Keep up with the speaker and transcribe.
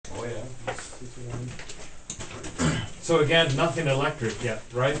So again, nothing electric yet,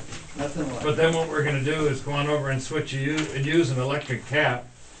 right? Nothing like But then what we're gonna do is go on over and switch and use an electric cap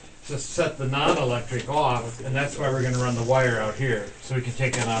to set the non-electric off, and that's why we're gonna run the wire out here, so we can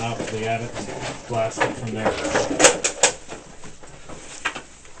take it on up to the attic and blast it from there.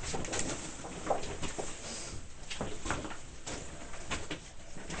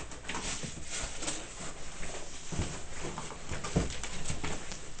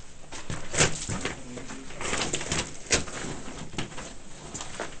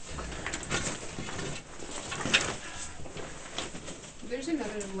 There's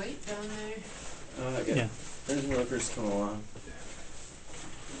another light down there. Yeah. Yeah. There's workers come along.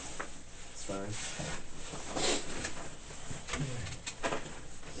 It's fine.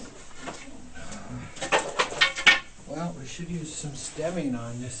 Well, we should use some stemming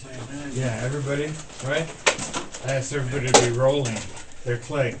on this, I imagine. Yeah, everybody, right? I asked everybody to be rolling their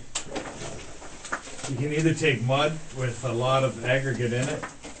clay. You can either take mud with a lot of aggregate in it,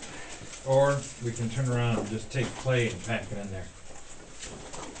 or we can turn around and just take clay and pack it in there.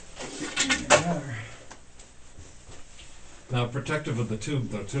 Now, protective of the tube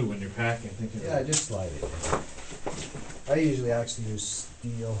though too, when you're packing, thinking. Yeah, just slide it. I usually actually use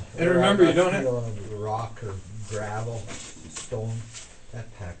steel. And or remember, not you don't have- steel, rock or gravel, stone.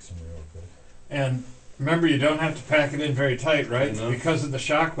 That packs them real good. And remember, you don't have to pack it in very tight, right? No. Because of the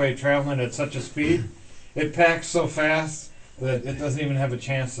shock wave traveling at such a speed, it packs so fast that it doesn't even have a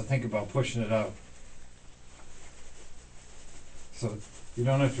chance to think about pushing it out. So you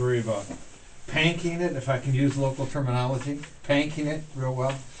don't have to worry about panking it, if I can use local terminology, panking it real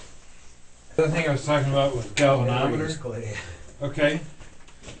well. The other thing I was talking about was galvanometer. Clay. Okay,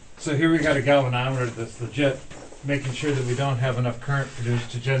 so here we got a galvanometer that's legit, making sure that we don't have enough current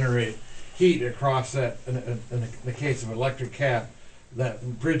produced to generate heat across that, in the case of electric cap,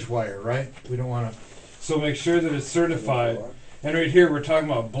 that bridge wire, right? We don't wanna, so make sure that it's certified. And right here, we're talking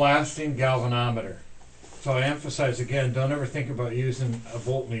about blasting galvanometer. So I emphasize again, don't ever think about using a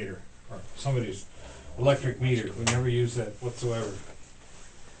voltmeter or somebody's electric meter. We never use that whatsoever.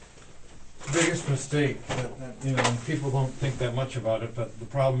 Biggest mistake, you know, people don't think that much about it, but the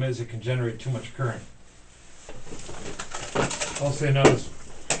problem is it can generate too much current. Also, you notice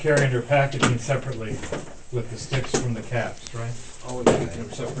carrying their packaging separately with the sticks from the caps, right? Oh, Keep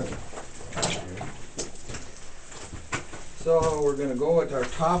them separate. So we're gonna go with our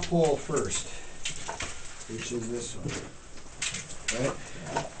top hole first, which is this one,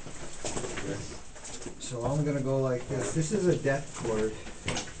 right? So I'm gonna go like this. This is a depth cord,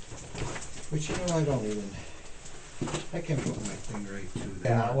 which, you know, I don't even, I can put my thing right through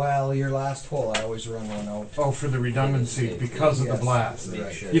there. Yeah, well, your last hole, I always run one out. Oh, for the redundancy, because of the Yes, blast.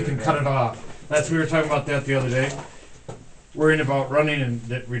 right. You can cut it off. We were talking about that the other day. Worrying about running in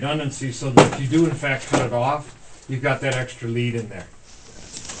that redundancy so that if you do in fact cut it off, you've got that extra lead in there.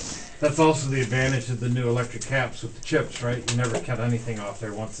 That's also the advantage of the new electric caps with the chips, right? You never cut anything off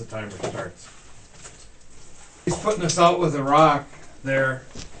there once the timer starts. He's putting us out with a rock there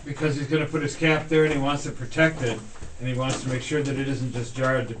because he's gonna put his cap there and he wants it protected and he wants to make sure that it isn't just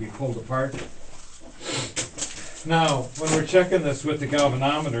jarred to be pulled apart. Now, when we're checking this with the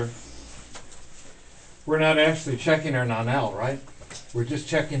galvanometer, we're not actually checking our non-L, right? We're just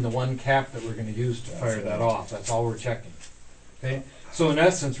checking the one cap that we're gonna use to fire that off. That's all we're checking. Okay? So in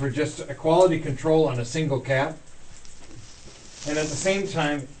essence, we're just a quality control on a single cap. And at the same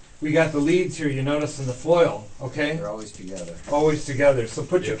time, we got the leads here, you notice in the foil, okay? They're always together. Always together. So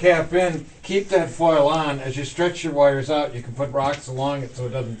put your cap in, keep that foil on. As you stretch your wires out, you can put rocks along it so it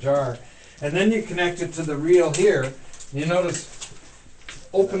doesn't jar. And then you connect it to the reel here. You notice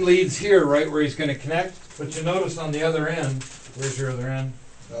open leads here, right where he's gonna connect. But you notice on the other end, where's your other end?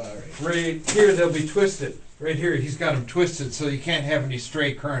 Right here, they'll be twisted. Right here, he's got them twisted so you can't have any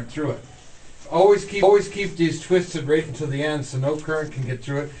stray current through it. Always keep these twisted right until the end so no current can get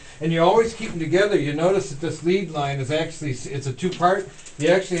through it. And you always keep them together. You notice that this lead line is actually, it's a two-part. You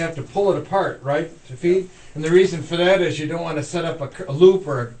actually have to pull it apart, right, to feed. And the reason for that is you don't want to set up a loop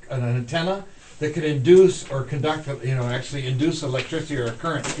or an antenna that could induce or conduct, you know, actually induce electricity or a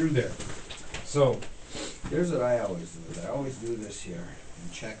current through there. So Here's what I always do. I always do this here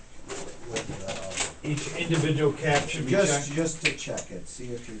and check with, each individual cap should be checked. just to check it, see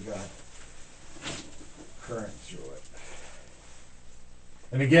if you got current through it.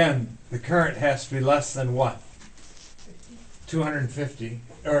 And again, the current has to be less than what? 250,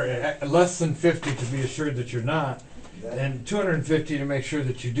 or less than 50 to be assured that you're not, Then and 250 to make sure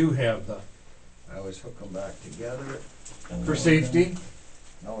that you do have the, I always hook them back together. for safety.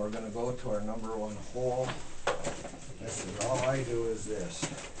 Now we're gonna go to our number one hole. This is, all I do is this.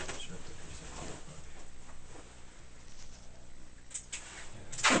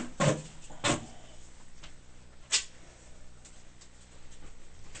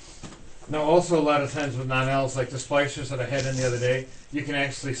 Now, also a lot of times with non-Ls, like the splicers that I had in the other day, you can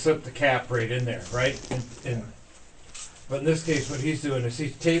actually slip the cap right in there, right? But in this case, what he's doing is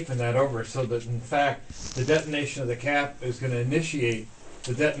he's taping that over so that in fact, the detonation of the cap is gonna initiate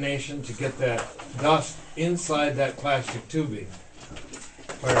the detonation to get that dust inside that plastic tubing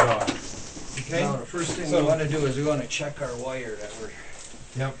fired off. Okay? Now, the first thing we So- wanna do is we wanna check our wire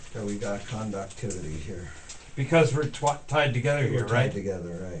Yep. that we got conductivity here. Because we're tied together here, We're tied right?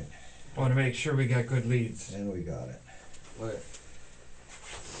 together, right, I wanna make sure we got good leads. and we got it.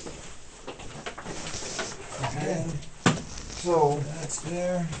 Okay. So, That's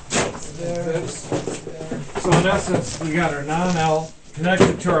there, that's there, This. that's there. so in essence, we got our non-L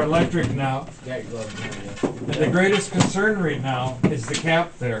connected to our electric now. Yeah, you love it. And the greatest concern right now is the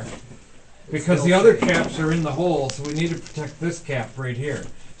cap there. Because the other caps are in the hole, so we need to protect this cap right here.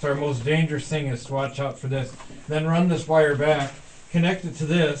 So our most dangerous thing is to watch out for this. Then run this wire back, connect it to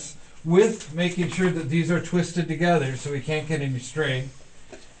this, with making sure that these are twisted together so we can't get any stray.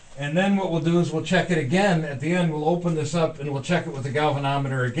 And then what we'll do is we'll check it again. At the end, we'll open this up and we'll check it with the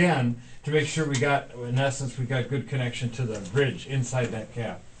galvanometer again to make sure we got, in essence, we got good connection to the bridge inside that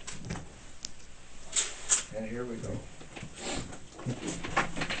cap. And here we go.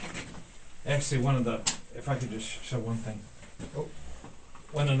 Actually, one of the, if I could just show one thing.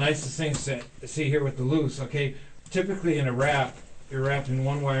 One of the nicest things to see here with the loose, okay, typically in a wrap, you're wrapping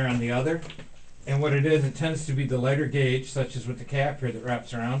one wire on the other. And what it is, it tends to be the lighter gauge, such as with the cap here that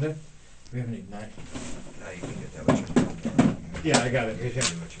wraps around it. We have an ignite. Now you can get that with your thumb. Yeah, I got it. You can do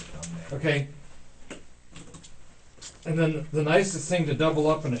it with your thumb there. Okay. And then the nicest thing to double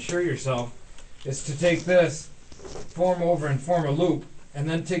up and assure yourself is to take this, form over and form a loop, and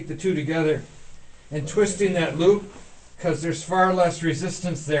then take the two together and twisting that loop, because there's far less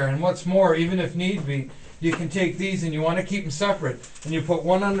resistance there. And what's more, even if need be, you can take these and you want to keep them separate, and you put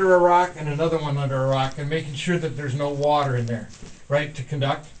one under a rock and another one under a rock, and making sure that there's no water in there, right, to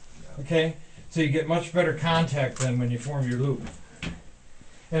conduct. Okay, so you get much better contact then when you form your loop.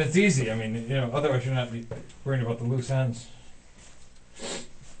 And it's easy. I mean, you know, otherwise you're not be worrying about the loose ends.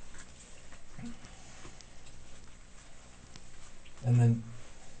 And then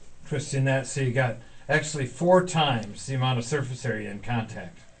twisting that so you got actually 4 times the amount of surface area in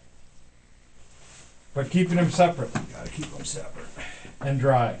contact. But keeping them separate Gotta keep them separate. and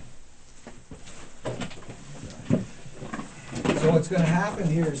dry. So what's gonna happen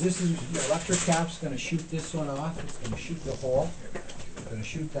here is this is, the electric cap's gonna shoot this one off, it's gonna shoot the hole, it's gonna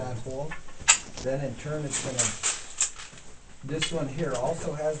shoot that hole. Then in turn it's gonna, this one here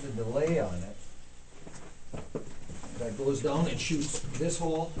also has the delay on it. That goes down and shoots this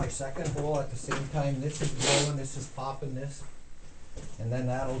hole, my second hole at the same time, this is blowing, this is popping this. And then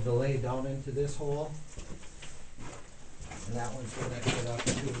that'll delay down into this hole. And that one's connected up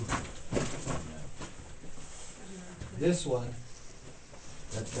to this one.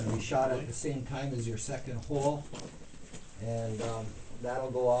 That's gonna be shot at the same time as your second hole. And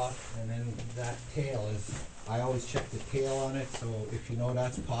that'll go off, and then that tail is, I always check the tail on it, so if you know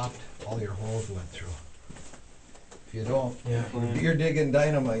that's popped, all your holes went through. If you don't, Yeah. if you're digging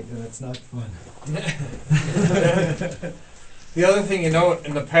dynamite, then it's not fun. The other thing you note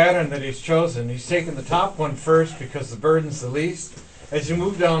in the pattern that he's chosen, he's taken the top one first because the burden's the least. As you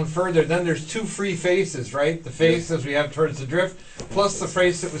move down further, then there's 2 free faces, right? The face as we have towards the drift, plus the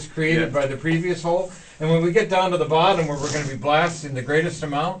face that was created by the previous hole. And when we get down to the bottom where we're going to be blasting the greatest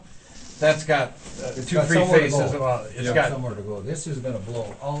amount, that's got It's 2 got free somewhere to faces. go. Well, it's Yeah, got somewhere to go. This is gonna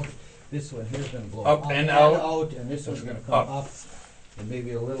blow out, this one here's gonna blow Up and out. and this one's gonna come Up. up, and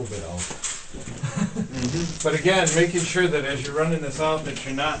maybe a little bit out. But again, making sure that as you're running this out, that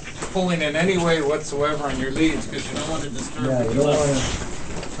you're not pulling in any way whatsoever on your leads, because you don't want to disturb Yeah, the you don't level.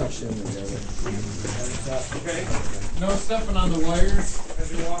 wanna touch them together. Okay, no stepping on the wires as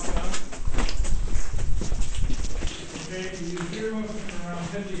you're walking out. Okay, you use earmuffs around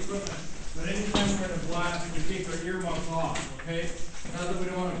heavy equipment, but anytime we're in a blast, we keep our earmuffs off, okay? Not that we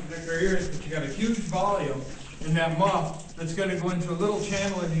don't want to protect our ears, but you got a huge volume in that muff that's gonna go into a little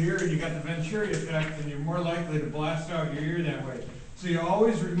channel in your ear, and you got the Venturi effect, and you're more likely to blast out your ear that way. So you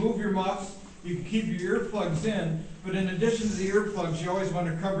always remove your muffs. You can keep your earplugs in, but in addition to the earplugs, you always want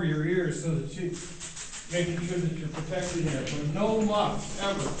to cover your ears so that you, making sure that you're protected there. So no muffs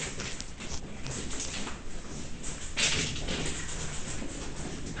ever.